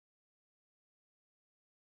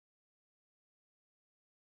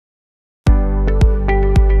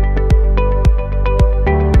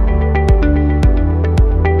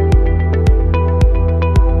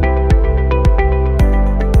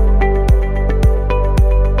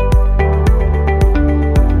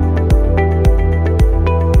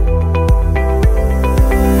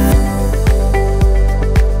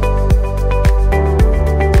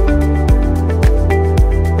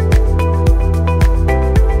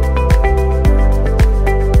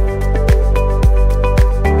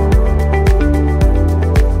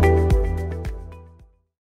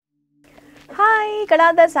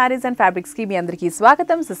Kaladhar Sarees and Fabrics ki మీ అందరికీ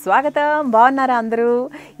స్వాగతం సుస్వాగతం బాగున్నారా అందరూ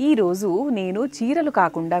ఈ రోజు నేను చీరలు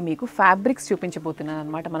కాకుండా మీకు ఫ్యాబ్రిక్స్ చూపించబోతున్నాను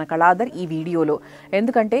అన్నమాట మన కళాధర్ ఈ వీడియోలో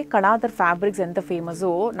ఎందుకంటే కళాధర్ ఫ్యాబ్రిక్స్ ఎంత ఫేమస్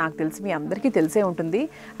నాకు తెలిసి మీ అందరికీ తెలిసే ఉంటుంది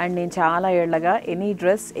అండ్ నేను చాలా ఏళ్లగా ఎనీ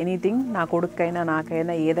డ్రెస్ ఎనీథింగ్ నా కొడుకైనా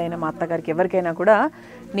నాకైనా ఏదైనా మా అత్తగారికి ఎవరికైనా కూడా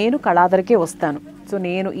నేను కళాధర్కే వస్తాను సో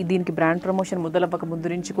నేను దీనికి బ్రాండ్ ప్రమోషన్ మొదలవ్వక ముందు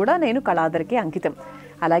నుంచి కూడా నేను కళాధర్కే అంకితం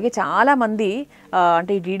అలాగే చాలా మంది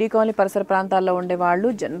అంటే ఈ డీడీ కాలనీ పరిసర ప్రాంతాల్లో ఉండేవాళ్ళు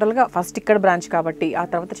జనరల్గా ఫస్ట్ ఇక్కడ బ్రాంచ్ కాబట్టి ఆ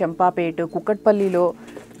తర్వాత చంపాపేట్ కుకట్పల్లిలో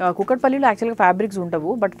యాక్చువల్గా ఫ్యాబ్రిక్స్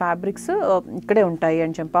ఉండవు బట్ ఫ్యాబ్రిక్స్ ఇక్కడే ఉంటాయి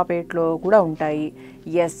అండ్ చంపాపేట్లో కూడా ఉంటాయి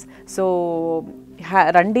ఎస్ సో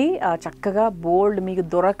రండి చక్కగా బోల్డ్ మీకు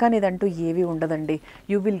దొరకనిదంటూ ఏవి ఉండదండి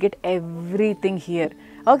you will get everything here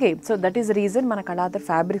okay so that is reason మన కళాధర్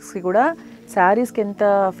ఫ్యాబ్రిక్స్కి కూడా శారీస్కి ఎంత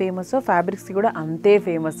ఫేమస్ ఫ్యాబ్రిక్స్కి కూడా అంతే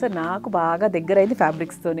ఫేమస్ నాకు బాగా దగ్గర అయింది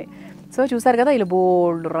ఫ్యాబ్రిక్స్తోనే సో చూసారు కదా ఇలా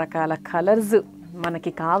బోల్డ్ రకాల కలర్స్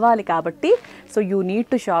మనకి కావాలి కాబట్టి so you need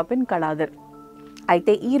to shop in Kaladhar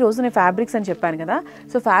అయితే ఈ రోజు నేను ఫ్యాబ్రిక్స్ అని చెప్పాను కదా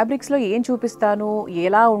సో ఫ్యాబ్రిక్స్లో ఏం చూపిస్తాను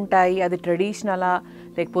ఎలా ఉంటాయి అది ట్రెడిషనలా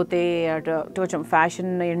లేకపోతే కొంచెం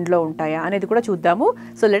ఫ్యాషన్ ఎండ్లో ఉంటాయా అనేది కూడా చూద్దాము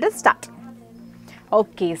so let us start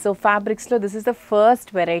okay so ఫ్యాబ్రిక్స్లో this is the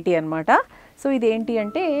first variety అనమాట సో ఇది ఏంటి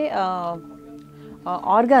అంటే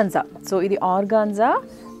ఆర్గాన్జా సో ఇది organza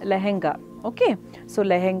lehenga okay so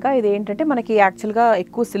lehenga ఇది ఏంటంటే మనకి యాక్చువల్గా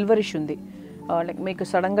ఎక్కువ సిల్వరిష్ ఉంది లైక్ మీకు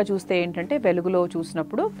సడన్గా చూస్తే ఏంటంటే వెలుగులో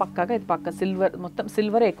చూసినప్పుడు పక్కాగా ఇది పక్క సిల్వర్ మొత్తం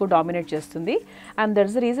సిల్వర్ ఎక్కువ డామినేట్ చేస్తుంది అండ్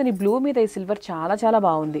దట్స్ ద రీజన్ ఈ బ్లూ మీద ఈ సిల్వర్ చాలా చాలా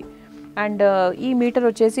బాగుంది అండ్ ఈ మీటర్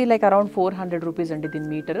వచ్చేసి లైక్ అరౌండ్ 400 రూపీస్ అండి దీని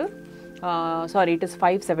metre sorry it is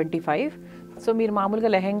 575 so మీరు మామూలుగా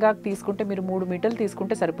లెహెంగా తీసుకుంటే మీరు 3 మీటర్లు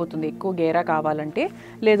తీసుకుంటే సరిపోతుంది ఎక్కువ గేరా కావాలంటే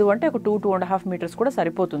లేదు అంటే ఒక 2.5 మీటర్స్ కూడా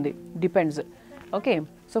సరిపోతుంది depends okay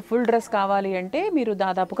so full dress కావాలి అంటే మీరు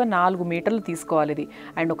దాదాపుగా 4 మీటర్లు తీసుకోవాలి ఇది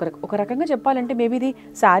అండ్ ఒక రకంగా చెప్పాలంటే మేబీ ఇది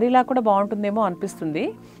శారీలా కూడా బాగుంటుందేమో అనిపిస్తుంది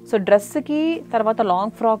సో డ్రెస్కి తర్వాత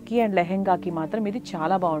లాంగ్ ఫ్రాక్కి అండ్ లెహెంగాకి మాత్రం ఇది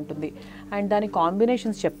చాలా బాగుంటుంది అండ్ దాని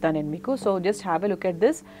కాంబినేషన్స్ చెప్తాను నేను మీకు so just have a look at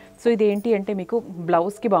this so ఇది ఏంటి అంటే మీకు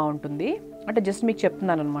బ్లౌజ్కి బాగుంటుంది అంటే జస్ట్ మీకు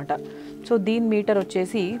చెప్తున్నాను అనమాట సో దీని మీటర్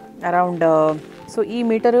వచ్చేసి అరౌండ్ సో ఈ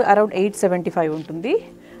మీటర్ అరౌండ్ 875 ఉంటుంది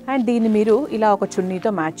అండ్ దీన్ని మీరు ఇలా ఒక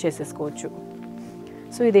చున్నీతో మ్యాచ్ చేసేసుకోవచ్చు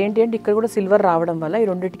సో ఇదేంటి అంటే ఇక్కడ కూడా సిల్వర్ రావడం వల్ల ఈ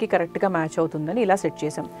రెండింటికి కరెక్ట్గా మ్యాచ్ అవుతుందని ఇలా సెట్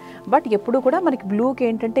చేసాం బట్ ఎప్పుడు కూడా మనకి బ్లూకి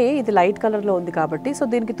ఏంటంటే ఇది లైట్ కలర్లో ఉంది కాబట్టి సో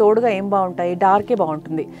దీనికి తోడుగా ఏం బాగుంటాయి డార్కే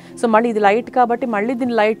బాగుంటుంది సో మళ్ళీ ఇది లైట్ కాబట్టి మళ్ళీ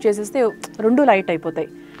దీన్ని లైట్ చేసేస్తే రెండు లైట్ అయిపోతాయి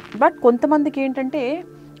బట్ కొంతమందికి ఏంటంటే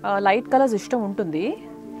లైట్ కలర్స్ ఇష్టం ఉంటుంది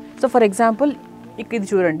సో ఫర్ ఎగ్జాంపుల్ ఇది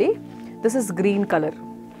చూడండి this is green colour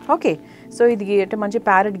okay so ఇది అంటే మంచి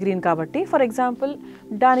ప్యారెట్ గ్రీన్ కాబట్టి ఫర్ ఎగ్జాంపుల్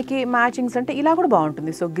దానికి మ్యాచింగ్స్ అంటే ఇలా కూడా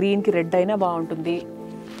బాగుంటుంది సో గ్రీన్కి రెడ్ అయినా బాగుంటుంది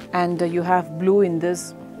and you have blue in this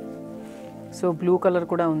so blue colour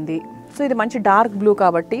కూడా ఉంది సో ఇది మంచి డార్క్ బ్లూ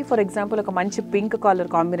కాబట్టి ఫర్ ఎగ్జాంపుల్ ఒక మంచి పింక్ కలర్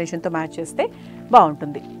కాంబినేషన్తో మ్యాచ్ చేస్తే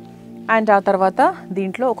బాగుంటుంది అండ్ ఆ తర్వాత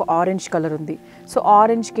దీంట్లో ఒక ఆరెంజ్ కలర్ ఉంది సో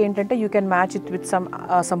ఆరెంజ్కి ఏంటంటే you can match it with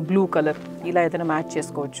some blue colour ఇలా ఏదైనా మ్యాచ్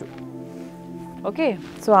చేసుకోవచ్చు ఓకే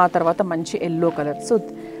సో ఆ తర్వాత మంచి yellow colour so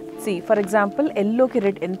C for example ఎల్లోకి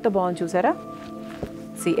రెడ్ ఎంత బాగుంది చూసారా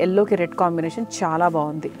సి ఎల్లోకి రెడ్ కాంబినేషన్ చాలా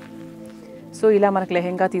బాగుంది సో ఇలా మనకి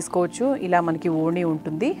లెహెంగా తీసుకోవచ్చు ఇలా మనకి ఓణీ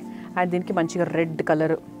ఉంటుంది అండ్ దీనికి మంచిగా రెడ్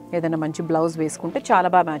కలర్ ఏదైనా మంచి బ్లౌజ్ వేసుకుంటే చాలా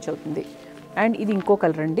బాగా మ్యాచ్ అవుతుంది అండ్ ఇది ఇంకో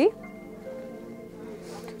కలర్ అండి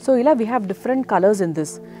సో ఇలా we have different colours in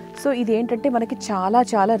this so ఇది ఏంటంటే మనకి చాలా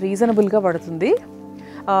చాలా రీజనబుల్గా పడుతుంది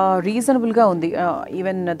రీజనబుల్గా ఉంది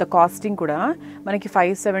ఈవెన్ ద కాస్టింగ్ కూడా మనకి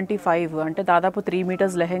 575 అంటే దాదాపు 3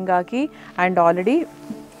 మీటర్స్ లెహెంగాకి అండ్ ఆల్రెడీ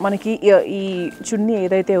మనకి ఈ చున్నీ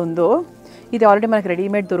ఏదైతే ఉందో ఇది ఆల్రెడీ మనకి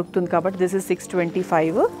రెడీమేడ్ దొరుకుతుంది కాబట్టి దిస్ ఇస్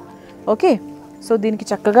 625 ఓకే సో దీనికి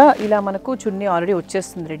చక్కగా ఇలా మనకు చున్నీ ఆల్రెడీ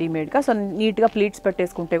వచ్చేస్తుంది రెడీమేడ్గా సో నీట్గా ప్లీట్స్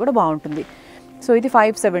పెట్టేసుకుంటే కూడా బాగుంటుంది సో ఇది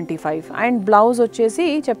 575 అండ్ బ్లౌజ్ వచ్చేసి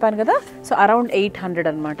చెప్పాను కదా సో అరౌండ్ 800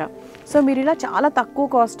 అనమాట సో మీరు ఇలా చాలా తక్కువ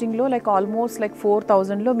కాస్టింగ్లో లైక్ ఆల్మోస్ట్ లైక్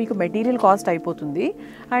 4000లో మీకు మెటీరియల్ కాస్ట్ అయిపోతుంది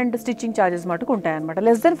అండ్ స్టిచ్చింగ్ ఛార్జెస్ మటుకు ఉంటాయన్నమాట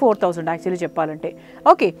లెస్ దెన్ 4000 యాక్చువల్లీ చెప్పాలంటే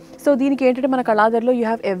ఓకే సో దీనికి ఏంటంటే మన కళాధర్లో యూ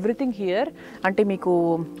హ్యావ్ ఎవ్రీథింగ్ హియర్ అంటే మీకు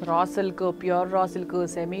raw silk pure raw silk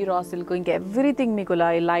semi raw silk ఇంకా ఎవ్రీథింగ్ మీకు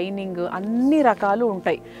లైనింగ్ అన్ని రకాలు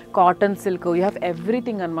ఉంటాయి cotton silk you have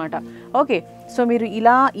everything అనమాట ఓకే సో మీరు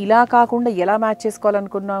ఇలా కాకుండా ఎలా మ్యాచ్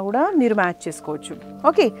చేసుకోవాలనుకున్నా కూడా మీరు మ్యాచ్ చేసుకోవచ్చు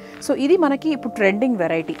ఓకే సో ఇది మనకి ఇప్పుడు ట్రెండింగ్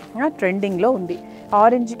వెరైటీ ట్రెండింగ్లో ఉంది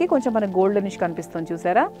ఆరెంజ్కి కొంచెం మనకు గోల్డెనిష్ కనిపిస్తుంది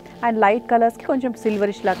చూసారా అండ్ లైట్ కలర్స్కి కొంచెం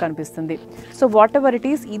సిల్వరిష్ లాగా కనిపిస్తుంది so what ever it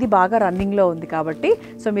is ఇది బాగా రన్నింగ్లో ఉంది కాబట్టి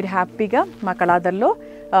సో మీరు హ్యాపీగా మా కళాధర్లో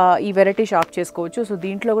ఈ వెరైటీ షాప్ చేసుకోవచ్చు సో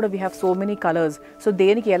దీంట్లో కూడా we have so many colours so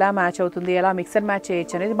దేనికి ఎలా మ్యాచ్ అవుతుంది ఎలా మిక్స్ అండ్ మ్యాచ్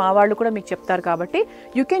చేయొచ్చు అనేది మా వాళ్ళు కూడా మీకు చెప్తారు కాబట్టి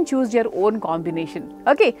you can choose your own combination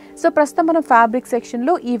okay so ప్రస్తుతం మనం ఫ్యాబ్రిక్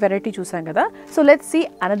సెక్షన్లో ఈ వెరైటీ చూసాం కదా. So let's see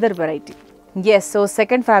another variety. Yes, so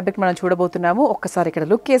second fabric మనం చూడబోతున్నాము. ఒక్కసారి ఇక్కడ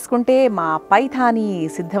లుక్ వేసుకుంటే మా పైథానీ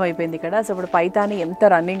సిద్ధమైపోయింది ఇక్కడ. సో ఇప్పుడు పైథానీ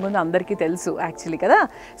ఎంత రన్నింగ్ ఉందో అందరికీ తెలుసు యాక్చువల్లీ కదా.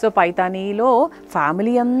 సో పైథానీలో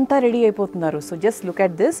ఫ్యామిలీ అంతా రెడీ అయిపోతున్నారు. So just look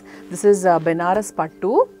at this is Banaras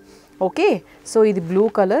పట్టు. ఓకే, సో ఇది బ్లూ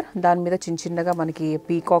కలర్, దాని మీద చిన్న చిన్నగా మనకి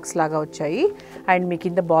పీకాక్స్ లాగా వచ్చాయి. అండ్ మీ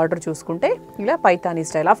కింద బార్డర్ చూసుకుంటే ఇలా Paithani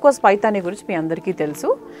style. Of course Paithani గురించి మీ అందరికీ తెలుసు.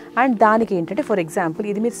 అండ్ దానికి ఏంటంటే ఫర్ ఎగ్జాంపుల్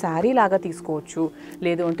ఇది మీరు శారీ లాగా తీసుకోవచ్చు,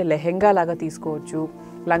 లేదు అంటే లెహెంగా లాగా తీసుకోవచ్చు,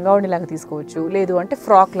 లంగావణి లాగా తీసుకోవచ్చు, లేదు అంటే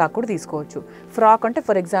ఫ్రాక్ లాగా కూడా తీసుకోవచ్చు. ఫ్రాక్ అంటే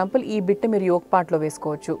ఫర్ ఎగ్జాంపుల్ ఈ బిట్ మీరు యోక్ పార్ట్లో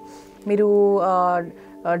వేసుకోవచ్చు. మీరు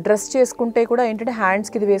డ్రెస్ చేసుకుంటే కూడా ఏంటంటే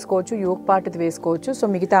హ్యాండ్స్కి ఇది వేసుకోవచ్చు, యోక్ పార్ట్ ఇది వేసుకోవచ్చు. సో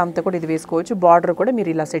మిగతా అంతా కూడా ఇది వేసుకోవచ్చు. బార్డర్ కూడా మీరు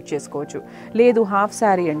ఇలా సెట్ చేసుకోవచ్చు. లేదు హాఫ్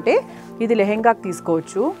శారీ అంటే ఇది లెహెంగాకి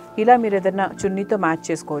తీసుకోవచ్చు. ఇలా మీరు ఏదైనా చున్నీతో మ్యాచ్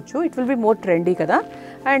చేసుకోవచ్చు. It will be more trendy కదా.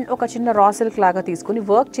 అండ్ ఒక చిన్న రా సిల్క్ లాగా తీసుకొని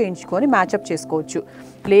వర్క్ చేయించుకొని మ్యాచప్ చేసుకోవచ్చు.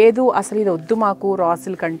 లేదు అసలు ఇది వద్దు మాకు రా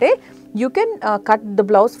సిల్క్ అంటే you can cut the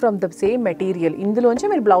blouse from the same material.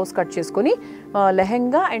 ఇందులోంచి మీరు బ్లౌజ్ కట్ చేసుకొని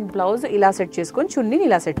లెహెంగా అండ్ బ్లౌజ్ ఇలా సెట్ చేసుకొని చున్నీని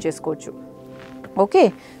ఇలా సెట్ చేసుకోవచ్చు. Okay,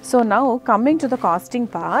 so now coming to the casting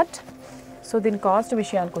part. So దీని కాస్ట్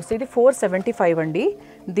విషయానికి వస్తే ఇది 475 అండి.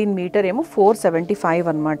 దీని మీటర్ ఏమో 475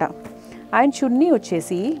 అనమాట. అండ్ చున్నీ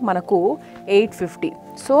వచ్చేసి మనకు 850.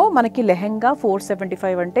 సో మనకి లెహెంగా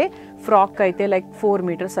 475 అంటే ఫ్రాక్ అయితే లైక్ 4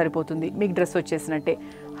 మీటర్స్ సరిపోతుంది మీకు డ్రెస్ వచ్చేసినట్టే.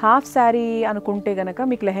 హాఫ్ శారీ అనుకుంటే కనుక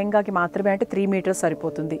మీకు లెహెంగాకి మాత్రమే అంటే 3 మీటర్స్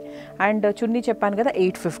సరిపోతుంది. అండ్ చున్నీ చెప్పాను కదా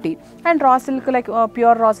 850. And raw silk like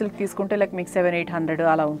pure raw silk తీసుకుంటే లైక్ మీకు 700-800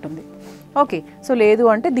 అలా ఉంటుంది. ఓకే, సో లేదు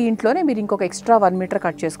అంటే దీంట్లోనే మీరు ఇంకొక ఎక్స్ట్రా 1 మీటర్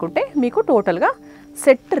కట్ చేసుకుంటే మీకు టోటల్గా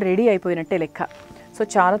సెట్ రెడీ అయిపోయినట్టే లెక్క. సో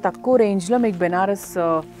చాలా తక్కువ రేంజ్లో మీకు బెనారస్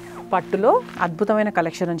పట్టులో అద్భుతమైన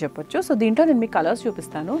కలెక్షన్ అని చెప్పొచ్చు. సో దీంట్లో నేను మీకు కలర్స్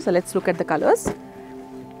చూపిస్తాను. So let's look at the colours.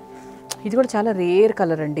 ఇది కూడా చాలా రేర్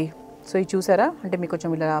కలర్ అండి. సో ఇది చూసారా, అంటే మీకు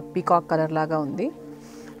కొంచెం ఇలా పీకాక్ కలర్ లాగా ఉంది.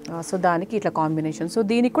 సో దానికి ఇట్లా కాంబినేషన్. సో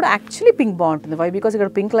దీనికి కూడా యాక్చువల్లీ పింక్ బాగుంటుంది. వై బికాస్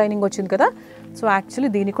ఇక్కడ పింక్ లైనింగ్ వచ్చింది కదా. సో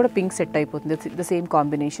యాక్చువల్లీ దీనికి కూడా పింక్ సెట్ అయిపోతుంది. ద సేమ్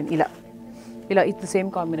కాంబినేషన్ ఇలా ఇది సేమ్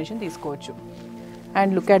కాంబినేషన్ తీసుకోవచ్చు.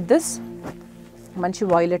 అండ్ లుక్ అట్ దిస్ మంచి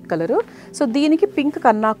వైలెట్ కలరు. సో దీనికి పింక్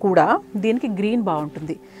కన్నా కూడా దీనికి గ్రీన్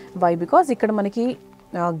బాగుంటుంది. వై బికాజ్ ఇక్కడ మనకి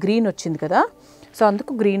గ్రీన్ వచ్చింది కదా. సో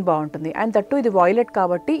అందుకు గ్రీన్ బాగుంటుంది. అండ్ దట్టు ఇది వైలెట్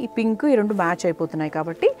కాబట్టి ఈ పింక్ ఈ రెండు మ్యాచ్ అయిపోతున్నాయి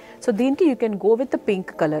కాబట్టి సో దీనికి you can go with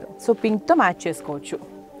pink colour. So పింక్తో match చేసుకోవచ్చు.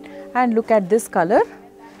 And look at this colour.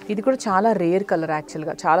 ఇది కూడా చాలా రేర్ కలర్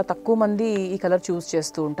యాక్చువల్గా. చాలా తక్కువ మంది ఈ కలర్ చూస్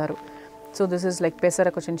చేస్తూ ఉంటారు. సో దిస్ ఈజ్ లైక్ పెసర,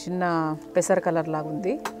 కొంచెం చిన్న పెసర కలర్ లాగా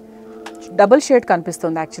ఉంది. డబుల్ షేడ్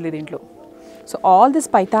కనిపిస్తుంది యాక్చువల్లీ దీంట్లో. సో ఆల్ దిస్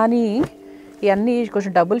పైతానీ ఇవన్నీ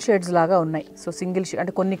కొంచెం డబుల్ షేడ్స్ లాగా ఉన్నాయి. సో సింగిల్ షేడ్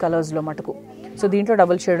అంటే కొన్ని కలర్స్లో మటుకు. సో దీంట్లో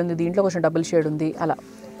డబుల్ షేడ్ ఉంది, దీంట్లో కొంచెం డబుల్ షేడ్ ఉంది అలా.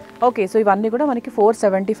 ఓకే, సో ఇవన్నీ కూడా మనకి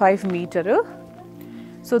 475 మీటరు.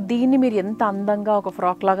 సో దీన్ని మీరు ఎంత అందంగా ఒక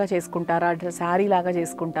ఫ్రాక్ లాగా చేసుకుంటారా, శారీ లాగా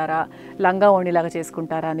చేసుకుంటారా, లంగా ఓణి లాగా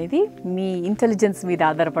చేసుకుంటారా అనేది మీ ఇంటెలిజెన్స్ మీద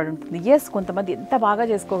ఆధారపడి ఉంటుంది. ఎస్, కొంతమంది ఎంత బాగా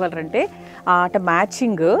చేసుకోగలరంటే అంటే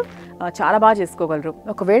మ్యాచింగ్ చాలా బాగా చేసుకోగలరు.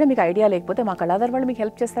 ఒకవేళ మీకు ఐడియా లేకపోతే మా కళాధార్ వాళ్ళు మీకు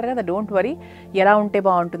హెల్ప్ చేస్తారు కదా. డోంట్ వరీ, ఎలా ఉంటే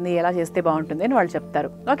బాగుంటుంది, ఎలా చేస్తే బాగుంటుంది అని వాళ్ళు చెప్తారు.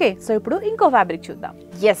 ఓకే, సో ఇప్పుడు ఇంకో ఫ్యాబ్రిక్ చూద్దాం.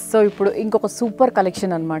 ఎస్, సో ఇప్పుడు ఇంకొక సూపర్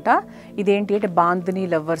కలెక్షన్ అనమాట. ఇదేంటి అంటే bandhani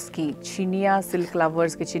లవర్స్కి, Chiniya silk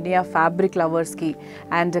లవర్స్కి, Chiniya fabric లవర్స్కి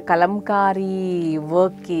and Kalamkari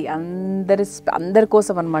వర్క్కి అందరి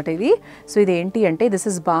కోసం అనమాట ఇది. సో ఇదేంటి అంటే this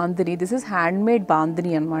is bandhani, this is handmade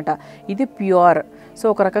bandhani అనమాట. ఇది ప్యూర్. సో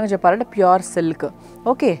ఒక రకంగా చెప్పాలంటే ప్యూర్ సిల్క్.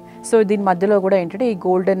 ఓకే, సో దీని మధ్యలో కూడా ఏంటంటే ఈ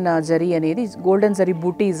గోల్డెన్ జరీ అనేది, గోల్డెన్ జరీ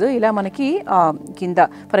బూటీస్ ఇలా మనకి కింద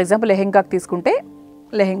ఫర్ ఎగ్జాంపుల్ లెహెంగాకి తీసుకుంటే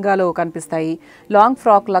లెహెంగాలో కనిపిస్తాయి. లాంగ్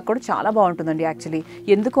ఫ్రాక్ లాగా కూడా చాలా బాగుంటుందండి యాక్చువల్లీ.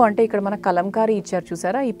 ఎందుకు అంటే ఇక్కడ మన కలంకారీ ఇచ్చారు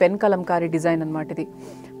చూసారా, ఈ పెన్ కలంకారీ డిజైన్ అనమాట. ఇది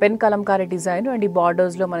పెన్ కలంకారీ డిజైన్ అండ్ ఈ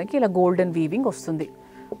బార్డర్స్లో మనకి ఇలా గోల్డెన్ వీవింగ్ వస్తుంది.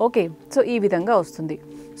 ఓకే, సో ఈ విధంగా వస్తుంది.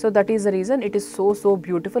 So that is the reason it is so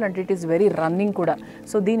beautiful and it is very running కూడా.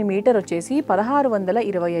 సో దీని మీటర్ వచ్చేసి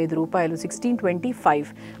 1625 రూపాయలు, 1625.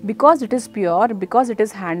 Because it is pure, because it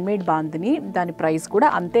is handmade bandhani, దాని ప్రైస్ కూడా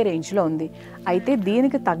అంతే రేంజ్లో ఉంది. అయితే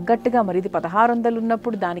దీనికి తగ్గట్టుగా మరి ఇది 1600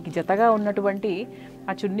 ఉన్నప్పుడు దానికి జతగా ఉన్నటువంటి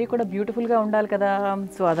ఆ చున్నీ కూడా బ్యూటిఫుల్గా ఉండాలి కదా.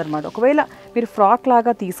 సో అదనమాట. ఒకవేళ మీరు ఫ్రాక్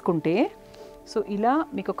లాగా తీసుకుంటే సో ఇలా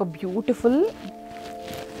మీకు ఒక బ్యూటిఫుల్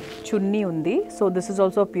చున్నీ ఉంది. So this is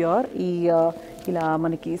also pure. ఈ ఇలా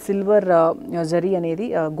మనకి సిల్వర్ జరీ అనేది,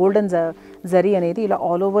 గోల్డెన్ జరీ అనేది ఇలా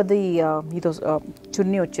ఆల్ ఓవర్ ది ఇదో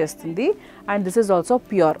చున్నీ వచ్చేస్తుంది. And this is also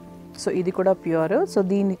pure. So ఇది కూడా ప్యూర్. సో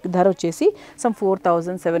దీని ధర వచ్చేసి సమ్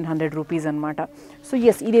 4700 రూపీస్ అనమాట. సో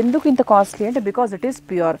ఎస్, ఇది ఎందుకు ఇంత కాస్ట్లీ అంటే because it is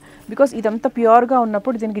pure. Because ఇదంతా ప్యూర్గా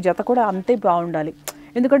ఉన్నప్పుడు దీనికి జత కూడా అంతే బాగుండాలి.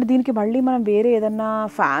 ఎందుకంటే దీనికి మళ్ళీ మనం వేరే ఏదన్నా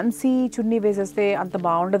ఫ్యాన్సీ చున్నీ వేసేస్తే అంత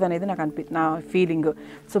బాగుండదు అనేది నా feeling.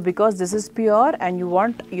 So because this is pure and you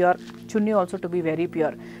want your chunni also to be very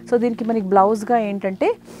pure. So దీనికి మనకి బ్లౌజ్గా ఏంటంటే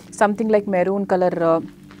సంథింగ్ లైక్ మెరూన్ కలర్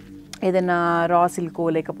ఏదైనా రా సిల్కో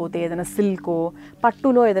లేకపోతే ఏదైనా సిల్కో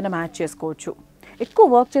పట్టులో ఏదైనా మ్యాచ్ చేసుకోవచ్చు. ఎక్కువ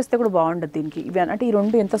వర్క్ చేస్తే కూడా బాగుండదు దీనికి. ఇవి అంటే ఈ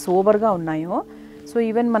రెండు ఎంత సోబర్గా ఉన్నాయో, సో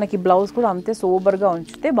ఈవెన్ మనకి బ్లౌజ్ కూడా అంతే సోబర్గా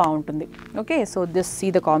ఉంచితే బాగుంటుంది. Okay, so this see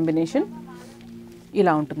the combination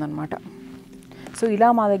ఇలా ఉంటుందన్నమాట. సో ఇలా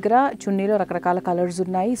మా దగ్గర చున్నీలో రకరకాల కలర్స్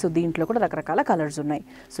ఉన్నాయి. సో దీంట్లో కూడా రకరకాల కలర్స్ ఉన్నాయి.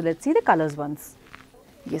 So let's see the colours once.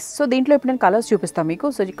 Yes, so దీంట్లో ఇప్పుడు నేను కలర్స్ చూపిస్తాను మీకు.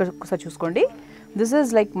 సో ఇక్కడ ఒకసారి చూసుకోండి. This is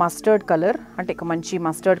like mustard colour, అంటే ఒక మంచి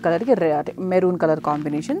మస్టర్డ్ కలర్కి మెరూన్ కలర్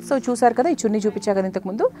కాంబినేషన్. సో చూసారు కదా, ఈ చున్నీ చూపించా కదా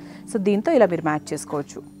ఇంతకుముందు. సో దీంతో ఇలా మీరు మ్యాచ్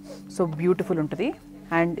చేసుకోవచ్చు. సో బ్యూటిఫుల్ ఉంటుంది.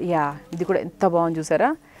 అండ్ యా, ఇది కూడా ఎంత బాగుంది చూసారా,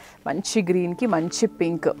 మంచి గ్రీన్కి మంచి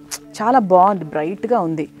పింక్, చాలా బాగుంది, బ్రైట్గా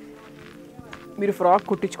ఉంది. మీరు ఫ్రాక్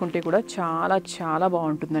కుట్టించుకుంటే కూడా చాలా చాలా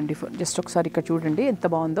బాగుంటుందండి. జస్ట్ ఒకసారి ఇక్కడ చూడండి ఎంత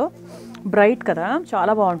బాగుందో, బ్రైట్ కదా,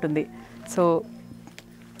 చాలా బాగుంటుంది. సో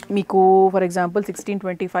మీకు for example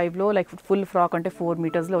 1625లో like full frock అంటే 4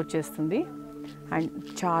 మీటర్స్లో వచ్చేస్తుంది. అండ్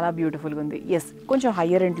చాలా బ్యూటిఫుల్గా ఉంది. ఎస్, కొంచెం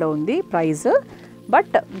హయ్యర్ ఎండ్లో ఉంది ప్రైస్,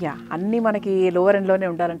 బట్ యా అన్నీ మనకి లోవర్ ఎండ్లోనే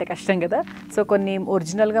ఉండాలంటే కష్టం కదా. సో కొన్ని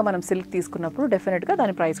ఒరిజినల్గా మనం సిల్క్ తీసుకున్నప్పుడు డెఫినెట్గా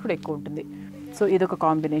దాని ప్రైస్ కూడా ఎక్కువ ఉంటుంది. సో ఇదొక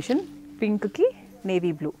కాంబినేషన్, పింక్కి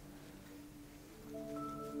నేవీ బ్లూ.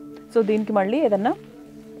 సో దీనికి మళ్ళీ ఏదన్నా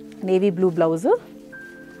నేవీ బ్లూ బ్లౌజ్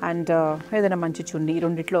అండ్ ఏదైనా మంచి చున్నీ,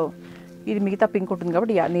 రెండిట్లో ఇది మిగతా పింక్ ఉంటుంది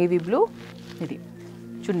కాబట్టి యా నేవీ బ్లూ ఇది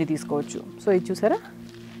చున్నీ తీసుకోవచ్చు. సో ఇది చూసారా,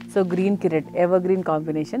 సో గ్రీన్కి రెడ్, ఎవర్ గ్రీన్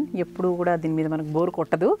కాంబినేషన్, ఎప్పుడు కూడా దీని మీద మనకు బోర్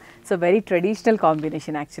కొట్టదు. So very traditional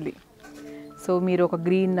combination actually. So మీరు ఒక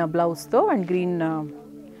గ్రీన్ బ్లౌజ్తో అండ్ గ్రీన్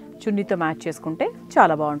చున్నీతో మ్యాచ్ చేసుకుంటే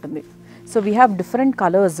చాలా బాగుంటుంది. So we have different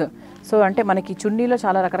colours. So అంటే మనకి చున్నీలో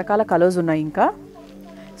చాలా రకరకాల కలర్స్ ఉన్నాయి ఇంకా.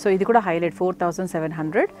 సో ఇది కూడా హైలైట్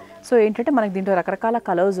 4700. సో ఏంటంటే మనకి దీంట్లో రకరకాల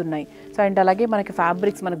కలర్స్ ఉన్నాయి. సో అండ్ అలాగే మనకి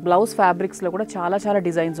ఫ్యాబ్రిక్స్, మనకి బ్లౌజ్ ఫ్యాబ్రిక్స్లో కూడా చాలా చాలా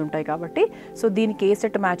డిజైన్స్ ఉంటాయి కాబట్టి, సో దీనికి ఏ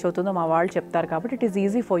సెట్ మ్యాచ్ అవుతుందో మా వాళ్ళు చెప్తారు కాబట్టి it is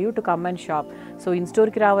easy for you to come and shop. So in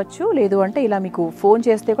స్టోర్కి రావచ్చు, లేదు అంటే ఇలా మీకు ఫోన్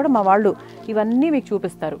చేస్తే కూడా మా వాళ్ళు ఇవన్నీ మీకు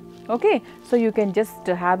చూపిస్తారు. Okay, so you can just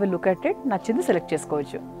have a look at it, నచ్చింది సెలెక్ట్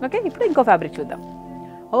చేసుకోవచ్చు. ఓకే, ఇప్పుడు ఇంకో ఫ్యాబ్రిక్ చూద్దాం.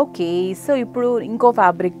 ఓకే, సో ఇప్పుడు ఇంకో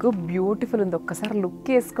ఫ్యాబ్రిక్ బ్యూటిఫుల్ ఉంది, ఒక్కసారి లుక్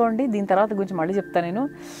వేసుకోండి. దీని తర్వాత గురించి మళ్ళీ చెప్తాను నేను.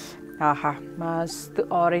 ఆహా, మస్త్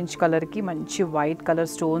ఆరెంజ్ కలర్కి మంచి వైట్ కలర్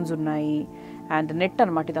స్టోన్స్ ఉన్నాయి అండ్ నెట్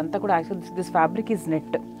అనమాట ఇదంతా కూడా. Actually this fabric is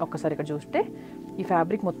net. ఒక్కసారి ఇక్కడ చూస్తే ఈ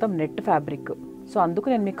ఫ్యాబ్రిక్ మొత్తం నెట్ ఫ్యాబ్రిక్. సో అందుకు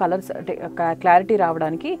నేను మీకు కలర్స్ అంటే క్లారిటీ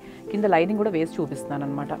రావడానికి కింద లైనింగ్ కూడా వేసి చూపిస్తున్నాను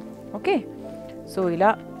అనమాట. ఓకే, సో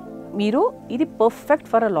ఇలా మీరు ఇది perfect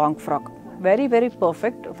for a long frock, very very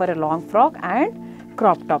perfect for a long frock and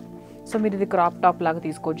crop top. So మీరు ఇది క్రాప్ టాప్ లాగా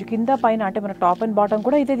తీసుకోవచ్చు, కింద పైన అంటే మన టాప్ అండ్ బాటమ్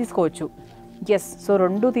కూడా ఇదే తీసుకోవచ్చు. ఎస్, సో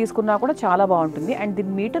రెండు తీసుకున్నా కూడా చాలా బాగుంటుంది. అండ్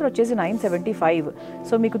దీని మీటర్ వచ్చేసి 975.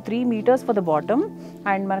 సో మీకు 3 meters for the bottom.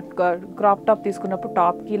 And మన క్రాప్ టాప్ తీసుకున్నప్పుడు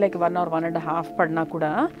టాప్కి లైక్ 1 or 1.5 పడినా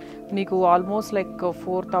కూడా మీకు ఆల్మోస్ట్ లైక్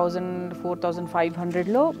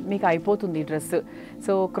 4500లో మీకు అయిపోతుంది ఈ డ్రెస్.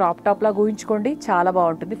 సో క్రాప్ టాప్ లాగా ఊహించుకోండి, చాలా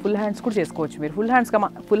బాగుంటుంది. ఫుల్ హ్యాండ్స్ కూడా చేసుకోవచ్చు మీరు. ఫుల్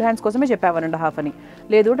హ్యాండ్స్ కోసమే చెప్పా 1.5 అని,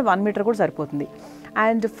 లేదు అంటే 1 మీటర్ కూడా సరిపోతుంది.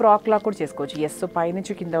 అండ్ ఫ్రాక్ లా కూడా చేసుకోవచ్చు. ఎస్, సో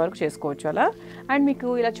పైనుంచి కింద వరకు చేసుకోవచ్చు అలా. అండ్ మీకు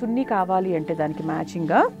ఇలా చున్నీ కావాలి అంటే దానికి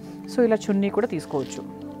మ్యాచింగ్గా సో ఇలా చున్నీ కూడా తీసుకోవచ్చు.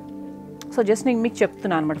 సో జస్ట్ నేను మీకు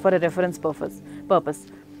చెప్తున్నాను అనమాట ఫర్ రెఫరెన్స్ పర్పస్.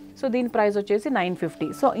 సో దీని ప్రైస్ వచ్చేసి 950.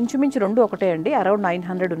 సో ఇంచుమించు రెండు ఒకటే అండి, అరౌండ్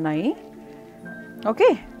 900 ఉన్నాయి. ఓకే,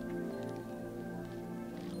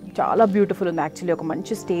 చాలా బ్యూటిఫుల్ ఉంది యాక్చువల్లీ. ఒక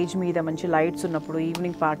మంచి స్టేజ్ మీద మంచి లైట్స్ ఉన్నప్పుడు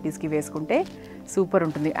ఈవినింగ్ పార్టీస్కి వేసుకుంటే సూపర్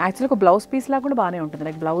ఉంటుంది. యాక్చువల్లీ ఒక బ్లౌజ్ పీస్ లాగా కూడా బాగానే ఉంటుంది,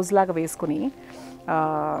 లైక్ బ్లౌజ్ లాగా వేసుకుని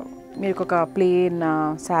మీరు ఒక ప్లెయిన్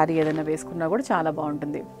శారీ ఏదైనా వేసుకున్నా కూడా చాలా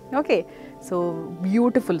బాగుంటుంది. Okay, so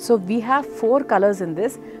beautiful. So we have 4 colours in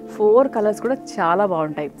this. 4 colours కూడా చాలా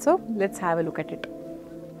బాగుంటాయి. So let's have a look at it.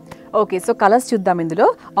 Okay, so colours చూద్దాం. ఇందులో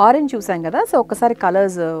ఆరెంజ్ చూసాం కదా, సో ఒకసారి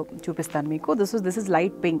కలర్స్ చూపిస్తాను మీకు. This is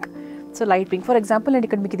light pink. So light pink for example నేను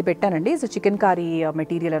ఇక్కడ మీకు ఇది పెట్టానండి. సో చికెన్ కారీ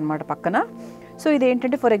మెటీరియల్ అనమాట పక్కన. సో ఇది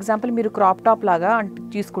ఏంటంటే ఫర్ ఎగ్జాంపుల్ మీరు క్రాప్ టాప్ లాగా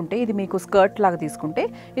తీసుకుంటే, ఇది మీకు స్కర్ట్ లాగా తీసుకుంటే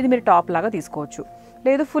ఇది మీరు టాప్ లాగా తీసుకోవచ్చు,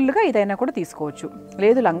 లేదు ఫుల్గా ఇదైనా కూడా తీసుకోవచ్చు.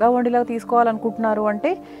 లేదు లంగా ఓణిలాగా తీసుకోవాలనుకుంటున్నారు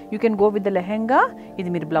అంటే you can go with the lehenga. ఇది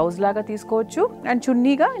మీరు బ్లౌజ్ లాగా తీసుకోవచ్చు. అండ్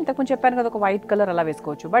చున్నీగా ఇంతకుముందు చెప్పాను కదా ఒక వైట్ కలర్ అలా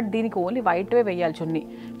వేసుకోవచ్చు. బట్ దీనికి ఓన్లీ వైట్వే వేయాలి చున్నీ,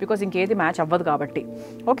 బికాజ్ ఇంకేది మ్యాచ్ అవ్వదు కాబట్టి.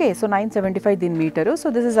 ఓకే, సో 975 దీని metre. So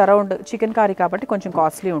this is around chicken Carey కాబట్టి కొంచెం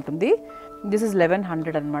కాస్ట్లీ ఉంటుంది. దిస్ ఇస్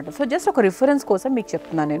 1100 అనమాట. సో జస్ట్ ఒక రిఫరెన్స్ కోసం మీకు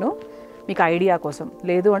చెప్తున్నాను నేను, మీకు ఐడియా కోసం.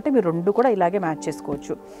 లేదు అంటే మీరు రెండు కూడా ఇలాగే మ్యాచ్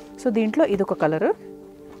చేసుకోవచ్చు. సో దీంట్లో ఇదొక colour.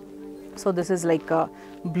 So this is like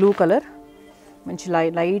blue colour మంచి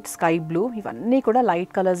లైట్ స్కై బ్లూ, ఇవన్నీ కూడా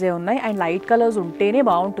లైట్ కలర్సే ఉన్నాయి. అండ్ లైట్ కలర్స్ ఉంటేనే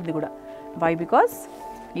బాగుంటుంది కూడా. వై? బికాస్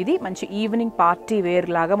ఇది మంచి ఈవినింగ్ పార్టీ వేర్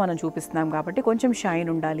లాగా మనం చూపిస్తున్నాం కాబట్టి కొంచెం షైన్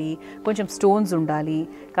ఉండాలి, కొంచెం స్టోన్స్ ఉండాలి,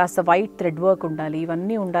 కాస్త వైట్ థ్రెడ్ వర్క్ ఉండాలి,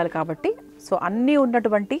 ఇవన్నీ ఉండాలి కాబట్టి సో అన్నీ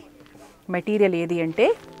ఉన్నటువంటి మెటీరియల్ ఏది అంటే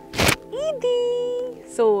ఇది.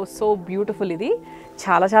 So beautiful. ఇది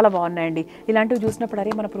చాలా చాలా బాగున్నాయండి. ఇలాంటివి చూసినప్పుడు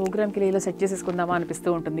అరే మన ప్రోగ్రామ్కి ఇలా సెట్ చేసేసుకుందామా అనిపిస్తూ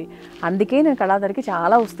ఉంటుంది. అందుకే నేను కళాధర్కి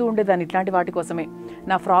చాలా వస్తూ ఉండేదాన్ని ఇట్లాంటి వాటి కోసమే.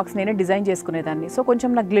 నా ఫ్రాక్స్ నేనే డిజైన్ చేసుకునేదాన్ని. సో కొంచెం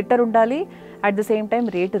నాకు గ్లిట్టర్ ఉండాలి, at the same time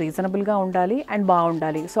rate రీజనబుల్గా ఉండాలి అండ్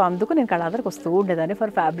బాగుండాలి. సో అందుకు నేను కళాధర్కి వస్తూ ఉండేదాన్ని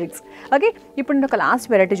ఫర్ ఫ్యాబ్రిక్స్. ఓకే, ఇప్పుడు నేను ఒక లాస్ట్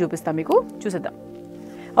వెరైటీ చూపిస్తాను మీకు, చూసేద్దాం.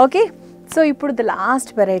 ఓకే, సో ఇప్పుడు the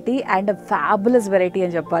last variety and fabulous variety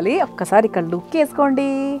అని చెప్పాలి. ఒక్కసారి ఇక్కడ లుక్ వేసుకోండి.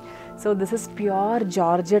 So this is pure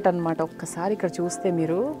georgette అనమాట. ఒక్కసారి ఇక్కడ చూస్తే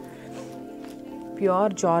మీరు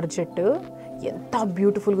ప్యూర్ జార్జెట్ ఎంత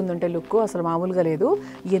బ్యూటిఫుల్గా ఉందంటే లుక్ అసలు మామూలుగా లేదు.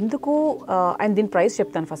 ఎందుకు అండ్ దీని ప్రైస్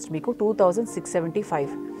చెప్తాను ఫస్ట్ మీకు,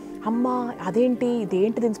 2675. అమ్మ అదేంటి,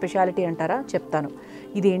 ఇదేంటి దీని స్పెషాలిటీ అంటారా? చెప్తాను.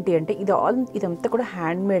 ఇదేంటి అంటే ఇదంతా కూడా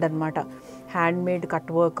హ్యాండ్ మేడ్ అనమాట. హ్యాండ్ మేడ్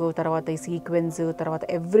కట్ వర్క్, తర్వాత ఈ సీక్వెన్స్, తర్వాత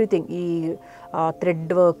ఎవ్రీథింగ్, ఈ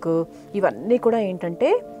థ్రెడ్ వర్క్, ఇవన్నీ కూడా ఏంటంటే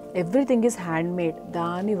ఎవ్రీథింగ్ ఈజ్ హ్యాండ్ మేడ్.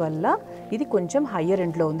 దానివల్ల ఇది కొంచెం హయ్యర్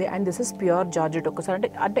ఎండ్లో ఉంది. And this is pure georgette. ఒక్కసారి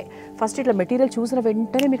అంటే ఫస్ట్ ఇట్లా మెటీరియల్ చూసిన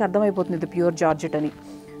వెంటనే మీకు అర్థమైపోతుంది ఇది ప్యూర్ జార్జెట్ అని.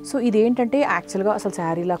 సో ఇదేంటంటే యాక్చువల్గా అసలు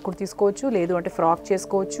శారీ లాగా కూడా తీసుకోవచ్చు, లేదు అంటే ఫ్రాక్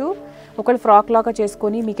చేసుకోవచ్చు. ఒకవేళ ఫ్రాక్ లాగా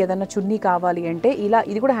చేసుకొని మీకు ఏదైనా చున్నీ కావాలి అంటే ఇలా,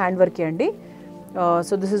 ఇది కూడా హ్యాండ్ వర్కే అండి.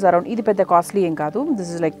 సో దిస్ ఇస్ అరౌండ్, ఇది పెద్ద కాస్ట్లీ ఏం కాదు.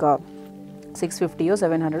 This is like 650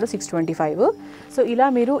 700 625. సో ఇలా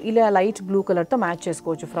మీరు ఇలా లైట్ బ్లూ కలర్తో మ్యాచ్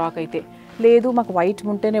చేసుకోవచ్చు ఫ్రాక్ అయితే. లేదు మాకు వైట్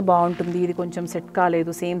ఉంటేనే బాగుంటుంది, ఇది కొంచెం సెట్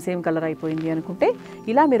కాలేదు, సేమ్ కలర్ అయిపోయింది అనుకుంటే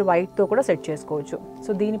ఇలా మీరు వైట్తో కూడా సెట్ చేసుకోవచ్చు.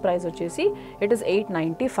 సో దీని ప్రైస్ వచ్చేసి ఇట్ ఈస్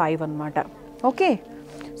 895 అనమాట. ఓకే,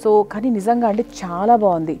 సో కానీ నిజంగా అంటే చాలా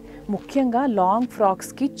బాగుంది. ముఖ్యంగా లాంగ్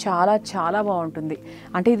ఫ్రాక్స్కి చాలా చాలా బాగుంటుంది.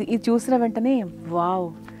 అంటే ఇది చూసిన వెంటనే వావ్,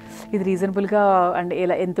 ఇది రీజనబుల్గా అండ్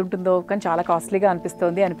ఎలా ఎంత ఉంటుందో కానీ చాలా కాస్ట్లీగా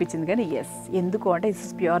అనిపించింది. కానీ ఎస్, ఎందుకు అంటే ఇట్స్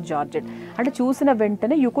ఇస్ ప్యూర్ జార్జెట్. అంటే చూసిన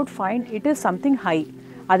వెంటనే you could find it is something high,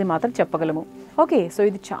 అది మాత్రం చెప్పగలము. ఓకే, సో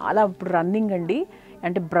ఇది చాలా ఇప్పుడు రన్నింగ్ అండి.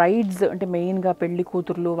 అంటే బ్రైడ్స్ అంటే మెయిన్గా పెళ్లి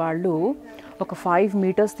కూతుర్లు వాళ్ళు ఒక 5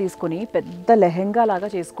 మీటర్స్ తీసుకొని పెద్ద లెహెంగా లాగా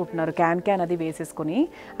చేసుకుంటున్నారు, క్యాన్ అది వేసేసుకొని.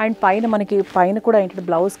 అండ్ పైన కూడా ఏంటంటే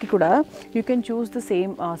బ్లౌజ్కి కూడా you can choose the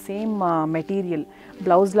same material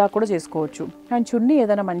blouse లాగా కూడా చేసుకోవచ్చు. అండ్ చున్నీ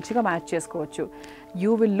ఏదైనా మంచిగా మ్యాచ్ చేసుకోవచ్చు.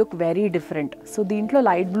 You will look very different. So దీంట్లో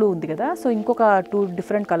లైట్ బ్లూ ఉంది కదా, సో ఇంకొక 2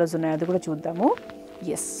 డిఫరెంట్ కలర్స్ ఉన్నాయి, అది కూడా చూద్దాము.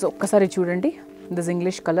 ఎస్, ఒక్కసారి చూడండి. దిస్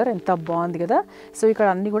ఇంగ్లీష్ కలర్ ఎంత బాగుంది కదా. సో ఇక్కడ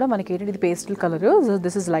అన్నీ కూడా మనకి ఏంటంటే ఇది pastel colour,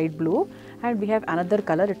 this is light blue and we have another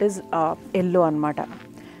colour, it is yellow అనమాట.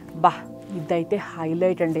 బా, ఇదైతే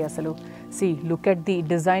హైలైట్ అండి అసలు. See look at the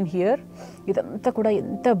design here. ఇదంతా కూడా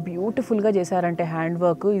ఎంత బ్యూటిఫుల్గా చేశారంటే హ్యాండ్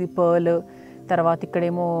వర్క్, ఇది పర్ల్, తర్వాత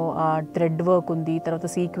ఇక్కడేమో థ్రెడ్ వర్క్ ఉంది, తర్వాత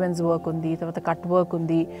సీక్వెన్స్ వర్క్ ఉంది, తర్వాత కట్ వర్క్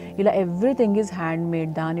ఉంది. ఇలా ఎవ్రీథింగ్ ఈజ్ హ్యాండ్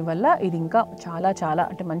మేడ్. దానివల్ల ఇది ఇంకా చాలా చాలా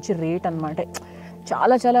అంటే మంచి రేట్ అనమాట.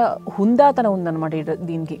 చాలా చాలా హుందాతనం ఉందన్నమాట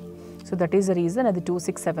దీనికి. So that is the reason అది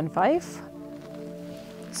 2675.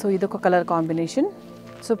 సో ఇదొక కలర్ కాంబినేషన్.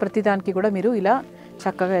 సో ప్రతిదానికి కూడా మీరు ఇలా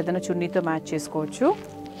చక్కగా ఏదైనా చున్నీతో మ్యాచ్ చేసుకోవచ్చు.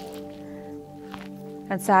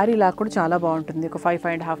 అండ్ శారీ లాగా కూడా చాలా బాగుంటుంది. ఒక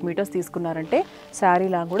 5.5 మీటర్స్ తీసుకున్నారంటే శారీ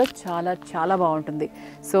లాగా కూడా చాలా చాలా బాగుంటుంది.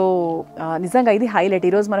 సో నిజంగా ఇది హైలైట్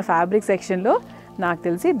ఈరోజు మన ఫ్యాబ్రిక్ సెక్షన్లో. నాకు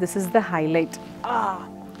తెలిసి దిస్ ఇస్ ద హైలైట్.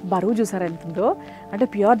 బరువు చూసారా ఎంత ఉందో, అంటే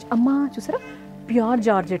ప్యూర్ చూసారా ప్యూర్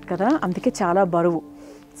జార్జెట్ కదా, అందుకే చాలా బరువు.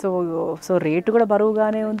 సో రేటు కూడా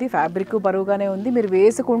బరువుగానే ఉంది, ఫ్యాబ్రిక్ బరువుగానే ఉంది. మీరు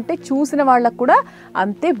వేసుకుంటే చూసిన వాళ్ళకు కూడా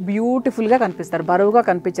అంతే బ్యూటిఫుల్గా కనిపిస్తారు, బరువుగా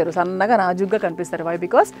కనిపించరు, సన్నగా నాజుగ్గా కనిపిస్తారు. Why?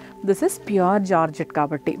 Because this is pure georgette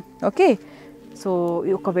కాబట్టి. ఓకే, సో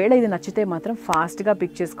ఒకవేళ ఇది నచ్చితే మాత్రం ఫాస్ట్గా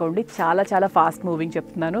పిక్ చేసుకోండి. చాలా చాలా ఫాస్ట్ మూవింగ్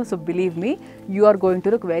చెప్తున్నాను. So believe me, you are going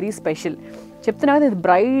to look very special. చెప్తున్నా కదా, ఇది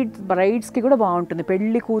బ్రైడ్స్కి కూడా బాగుంటుంది,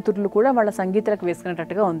 పెళ్లి కూతుర్లు కూడా వాళ్ళ సంగీతాలకు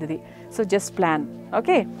వేసుకునేటట్టుగా ఉంది ఇది. So just plan.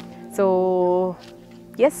 Okay, so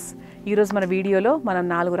yes, ఈరోజు మన వీడియోలో మనం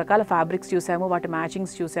 4 రకాల ఫ్యాబ్రిక్స్ చూసాము, వాటి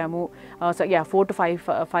మ్యాచింగ్స్ చూసాము. సో 4 to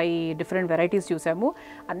 5 డిఫరెంట్ వెరైటీస్ చూసాము.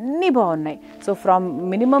 అన్నీ బాగున్నాయి. So from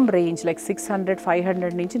minimum range like 600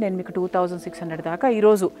 500 నుంచి నేను మీకు 2600 దాకా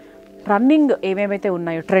ఈరోజు రన్నింగ్ ఏమేమైతే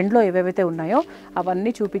ఉన్నాయో, ట్రెండ్లో ఏవేవైతే ఉన్నాయో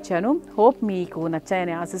అవన్నీ చూపించాను. హోప్ మీకు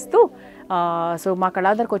నచ్చాయని ఆశిస్తూ, సో మా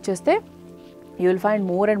కళాధర్కి వచ్చేస్తే you will find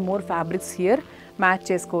more and more fabrics here, match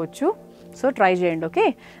చేసుకోవచ్చు. సో ట్రై చేయండి. ఓకే,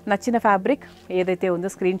 నచ్చిన ఫ్యాబ్రిక్ ఏదైతే ఉందో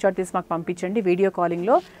స్క్రీన్ షాట్ తీసి మాకు పంపించండి. వీడియో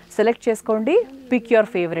కాలింగ్లో సెలెక్ట్ చేసుకోండి, pick your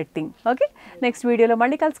favourite thing. Okay, next వీడియోలో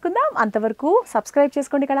మళ్ళీ కలుసుకుందాం. అంతవరకు సబ్స్క్రైబ్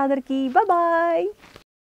చేసుకోండి కళాధర్కి. బాయ్.